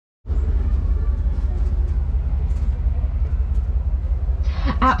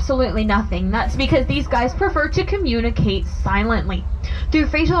Absolutely nothing. That's because these guys prefer to communicate silently through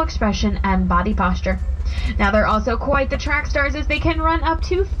facial expression and body posture. Now they're also quite the track stars, as they can run up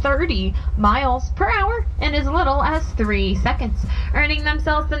to 30 miles per hour in as little as 3 seconds, earning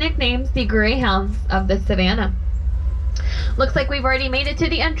themselves the nicknames the Greyhounds of the Savannah. Looks like we've already made it to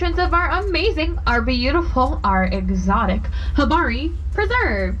the entrance of our amazing, our beautiful, our exotic Habari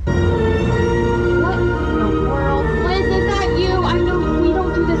Preserve. What in the world? Liz, is that you? I know we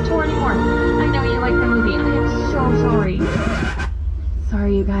don't do this tour anymore. I know you like the movie. I am so sorry.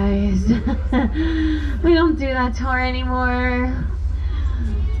 Sorry, you guys. We don't do that tour anymore.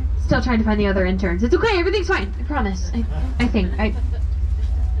 Still trying to find the other interns. It's okay, everything's fine. I promise. I think.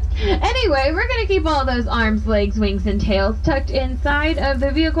 Anyway, we're going to keep all those arms, legs, wings, and tails tucked inside of the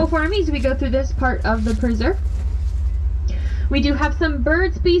vehicle for me as we go through this part of the preserve. We do have some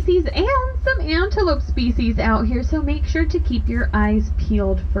bird species and some antelope species out here, so make sure to keep your eyes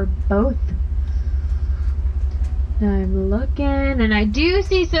peeled for both. Now I'm looking, and I do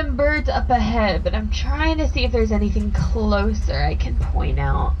see some birds up ahead, but I'm trying to see if there's anything closer I can point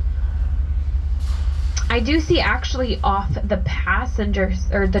out. I do see, actually, off the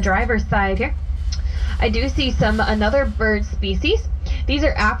passenger's or the driver's side here, I do see another bird species. These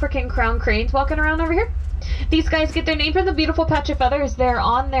are African crown cranes walking around over here. These guys get their name from the beautiful patch of feathers there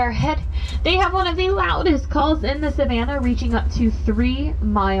on their head. They have one of the loudest calls in the savannah, reaching up to 3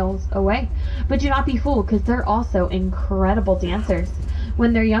 miles away. But do not be fooled, because they're also incredible dancers.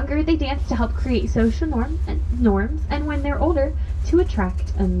 When they're younger, they dance to help create social norms, and when they're older, to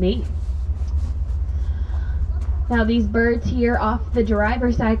attract a mate. Now these birds here off the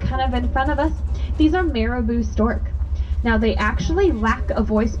driver's side, kind of in front of us, these are marabou stork. Now they actually lack a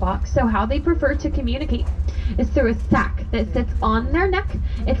voice box, so how they prefer to communicate is through a sac that sits on their neck.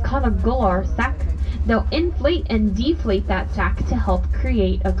 It's called a gular sac. They'll inflate and deflate that sac to help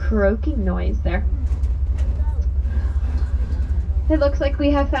create a croaking noise there. It looks like we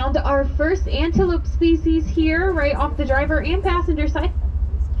have found our first antelope species here, right off the driver and passenger side.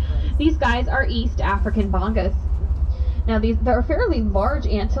 These guys are East African bongos. Now they're fairly large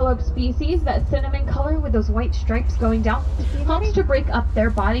antelope species. That cinnamon color with those white stripes going down helps to break up their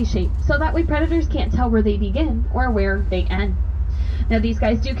body shape, so that way predators can't tell where they begin or where they end. Now these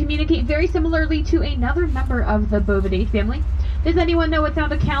guys do communicate very similarly to another member of the Bovidae family. Does anyone know what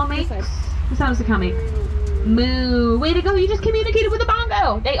sound a cow makes? What sound does a cow make? Moo. Way to go, you just communicated with a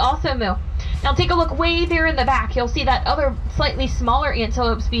bongo. They also moo. Now take a look way there in the back. You'll see that other slightly smaller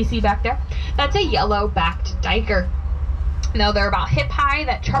antelope species back there. That's a yellow-backed diker. Now they're about hip high,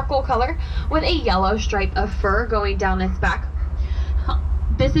 that charcoal color, with a yellow stripe of fur going down its back.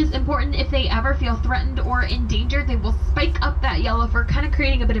 This is important. If they ever feel threatened or endangered, they will spike up that yellow fur, kind of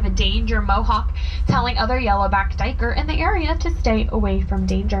creating a bit of a danger mohawk, telling other yellow-backed diker in the area to stay away from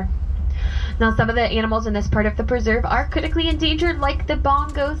danger. Now some of the animals in this part of the preserve are critically endangered, like the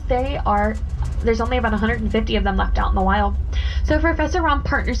bongos. There's only about 150 of them left out in the wild. So Professor Ron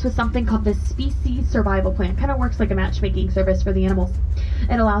partners with something called the Species Survival Plan. Kind of works like a matchmaking service for the animals.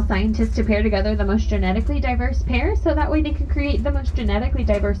 It allows scientists to pair together the most genetically diverse pairs, so that way they can create the most genetically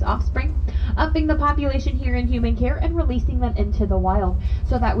diverse offspring, upping the population here in human care and releasing them into the wild,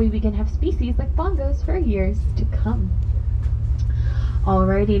 so that way we can have species like bongos for years to come.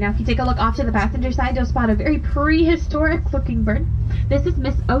 Alrighty, now if you take a look off to the passenger side, you'll spot a very prehistoric looking bird. This is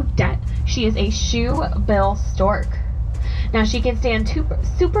Miss Odette. She is a shoe-bill stork. Now she can stand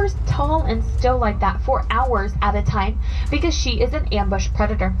super tall and still like that for hours at a time because she is an ambush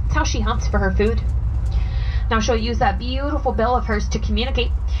predator. It's how she hunts for her food. Now she'll use that beautiful bill of hers to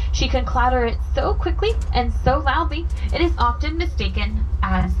communicate. She can clatter it so quickly and so loudly, it is often mistaken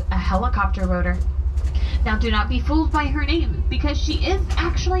as a helicopter rotor. Now do not be fooled by her name, because she is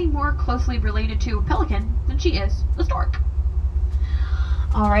actually more closely related to a pelican than she is a stork.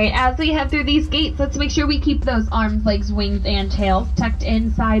 Alright, as we head through these gates, let's make sure we keep those arms, legs, wings, and tails tucked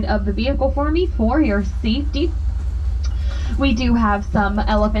inside of the vehicle for me for your safety. We do have some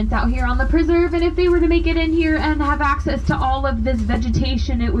elephants out here on the preserve, and if they were to make it in here and have access to all of this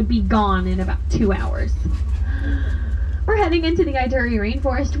vegetation, it would be gone in about 2 hours. We're heading into the Ituri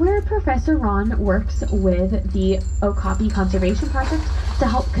Rainforest, where Professor Ron works with the Okapi Conservation Project to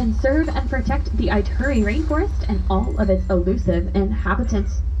help conserve and protect the Ituri Rainforest and all of its elusive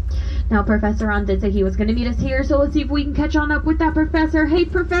inhabitants. Now, Professor Ron did say he was going to meet us here, so let's see if we can catch on up with that professor. Hey,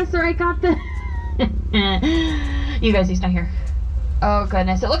 Professor, I got the... You guys, he's not here. Oh,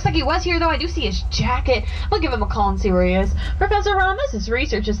 goodness. It looks like he was here, though. I do see his jacket. I'll give him a call and see where he is. Professor Ron, this is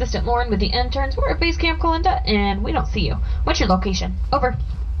Research Assistant Lauren with the interns. We're at Base Camp Calinda, and we don't see you. What's your location? Over.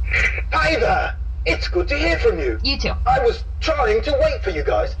 Hi there. It's good to hear from you. You too. I was trying to wait for you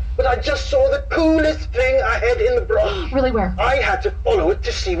guys, but I just saw the coolest thing ahead in the brush. Really, where? I had to follow it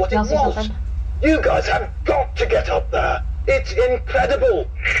to see what it was. You guys have got to get up there. It's incredible.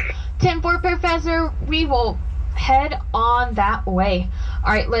 10-4, Professor. We will head on that way.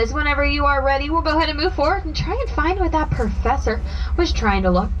 All right, Liz, whenever you are ready, we'll go ahead and move forward and try and find what that professor was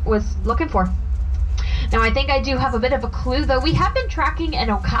looking for. Now, I think I do have a bit of a clue, though. We have been tracking an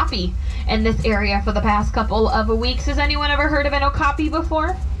okapi in this area for the past couple of weeks. Has anyone ever heard of an okapi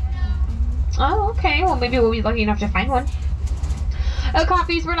before? Oh, okay. Well, maybe we'll be lucky enough to find one.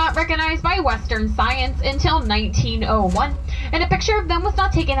 Okapis were not recognized by Western science until 1901, and a picture of them was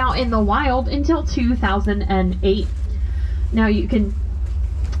not taken out in the wild until 2008. Now, you can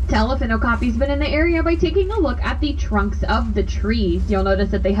tell if an okapi's been in the area by taking a look at the trunks of the trees. You'll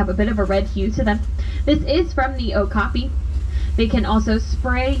notice that they have a bit of a red hue to them. This is from the okapi. They can also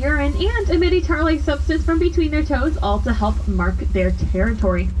spray urine and emit a tar-like substance from between their toes, all to help mark their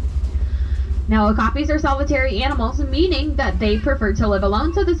territory. Now, okapis are solitary animals, meaning that they prefer to live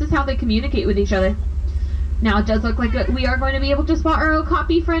alone, so this is how they communicate with each other. Now, it does look like we are going to be able to spot our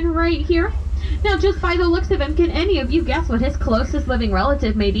okapi friend right here. Now, just by the looks of him, can any of you guess what his closest living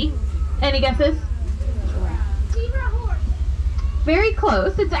relative may be? Any guesses? Very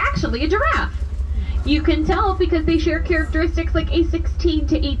close. It's actually a giraffe. You can tell because they share characteristics like a 16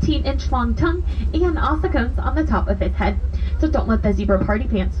 to 18 inch long tongue and ossicones on the top of its head. So don't let the zebra party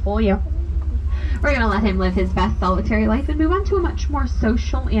pants fool you. We're going to let him live his best solitary life and move on to a much more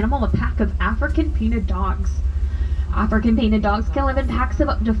social animal, a pack of African painted dogs. African painted dogs can live in packs of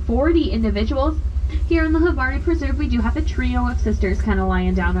up to 40 individuals. Here in the Lowry Preserve, we do have a trio of sisters kind of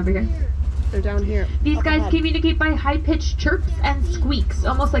lying down over here. They're down here. These guys communicate by high-pitched chirps and squeaks,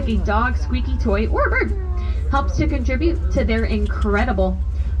 almost like a dog squeaky toy or a bird. Helps to contribute to their incredible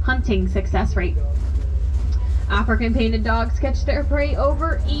hunting success rate. African painted dogs catch their prey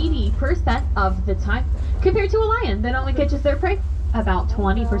over 80% of the time, compared to a lion that only catches their prey about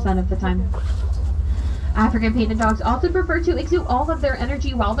 20% of the time. African painted dogs also prefer to exude all of their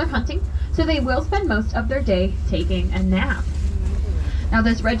energy while they're hunting, so they will spend most of their day taking a nap. Now,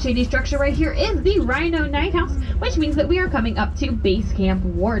 this red shady structure right here is the Rhino Night House, which means that we are coming up to Base Camp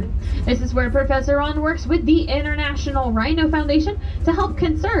Ward. This is where Professor Ron works with the International Rhino Foundation to help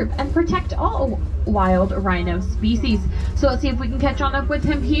conserve and protect all wild rhino species. So let's see if we can catch on up with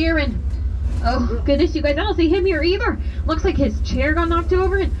him here. And oh goodness, you guys, I don't see him here either. Looks like his chair got knocked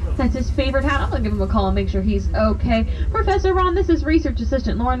over, and that's his favorite hat. I'm gonna give him a call and make sure he's okay. Professor Ron, this is Research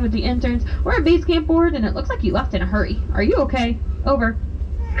Assistant Lauren with the interns. We're at Base Camp Ward, and it looks like you left in a hurry. Are you okay? Over.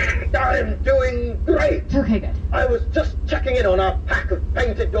 I'm doing great. Okay, good. I was just checking in on our pack of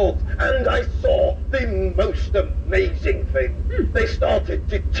painted dogs, and I saw the most amazing thing. They started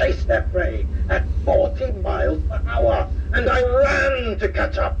to chase their prey at 40 miles per hour, and I ran to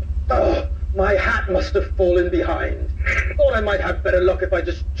catch up. Oh, my hat must have fallen behind. Thought I might have better luck if I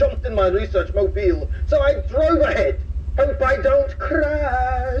just jumped in my research mobile, so I drove ahead. Hope I don't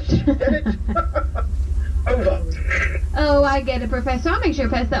crash. Get it? Over. Oh, I get it, Professor. I'll make sure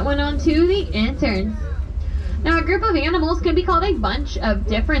to pass that one on to the interns. Now, a group of animals can be called a bunch of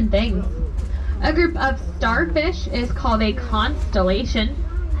different things. A group of starfish is called a constellation.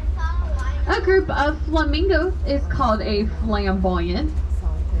 A group of flamingos is called a flamboyant.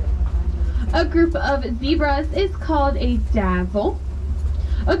 A group of zebras is called a dazzle.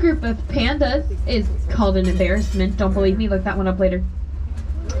 A group of pandas is called an embarrassment. Don't believe me? Look that one up later.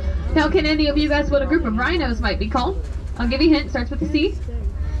 Now, can any of you guess what a group of rhinos might be called? I'll give you a hint. Starts with a C.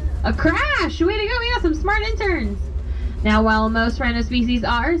 A crash! Way to go! We got some smart interns! Now, while most rhino species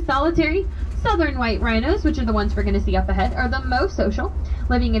are solitary, southern white rhinos, which are the ones we're going to see up ahead, are the most social,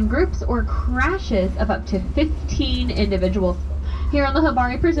 living in groups or crashes of up to 15 individuals. Here on the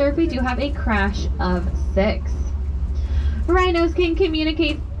Lowry Preserve, we do have a crash of 6. Rhinos can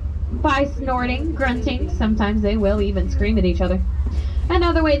communicate by snorting, grunting. Sometimes they will even scream at each other.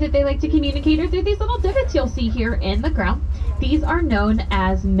 Another way that they like to communicate are through these little divots you'll see here in the ground. These are known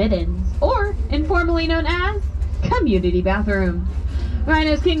as middens, or informally known as community bathrooms.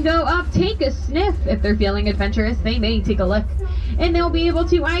 Rhinos can go up, take a sniff. If they're feeling adventurous, they may take a lick. And they'll be able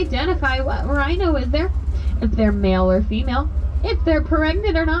to identify what rhino is there, if they're male or female, if they're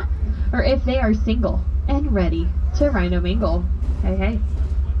pregnant or not, or if they are single and ready to rhino mingle. Hey, hey.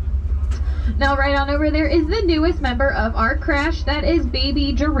 Now, right on over there is the newest member of our crash. That is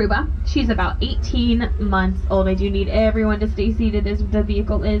baby Jaruba. She's about 18 months old. I do need everyone to stay seated as the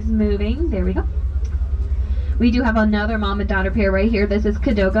vehicle is moving. There we go. We do have another mom and daughter pair right here. This is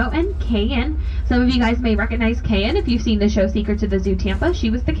Kadogo and Kayan. Some of you guys may recognize Kayan if you've seen the show Secrets of the Zoo Tampa. She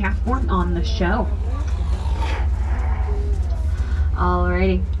was the calf born on the show.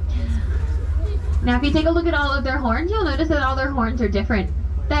 Alrighty. Now if you take a look at all of their horns, you'll notice that all their horns are different.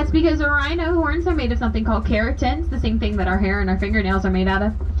 That's because the rhino horns are made of something called keratins, the same thing that our hair and our fingernails are made out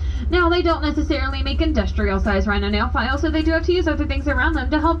of. Now, they don't necessarily make industrial-sized rhino nail files, so they do have to use other things around them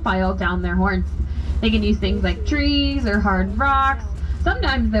to help file down their horns. They can use things like trees or hard rocks.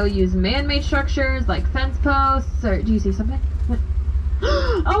 Sometimes they'll use man-made structures like fence posts, or do you see something? What?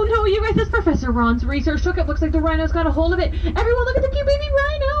 Oh no, you guys, this Professor Ron's research truck. It looks like the rhino's got a hold of it. Everyone look at the cute baby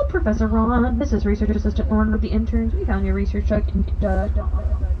rhino! Professor Ron, this is Research Assistant Ron with the interns. We found your research truck. Are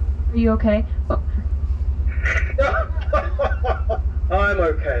you okay? Oh. I'm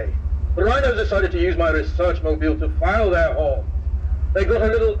okay. The rhinos decided to use my research mobile to file their horn. They got a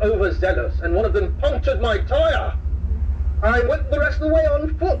little overzealous, and one of them punctured my tire. I went the rest of the way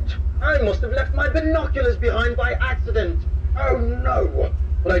on foot. I must have left my binoculars behind by accident. Oh no!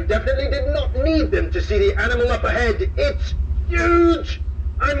 But I definitely did not need them to see the animal up ahead. It's huge!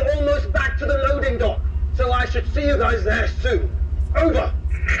 I'm almost back to the loading dock, so I should see you guys there soon. Over!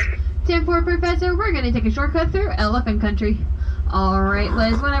 10-4, Professor. We're going to take a shortcut through elephant country. Alright,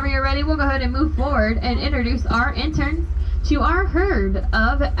 Liz, whenever you're ready, we'll go ahead and move forward and introduce our interns to our herd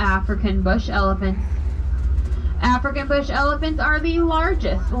of African bush elephants. African bush elephants are the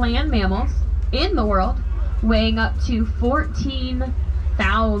largest land mammals in the world, weighing up to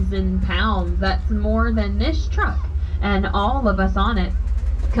 14,000 pounds. That's more than this truck and all of us on it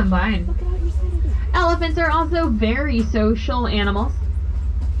combined. Elephants are also very social animals.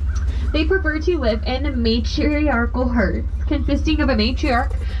 They prefer to live in matriarchal herds, consisting of a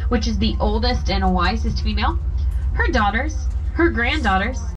matriarch, which is the oldest and wisest female, her daughters, her granddaughters,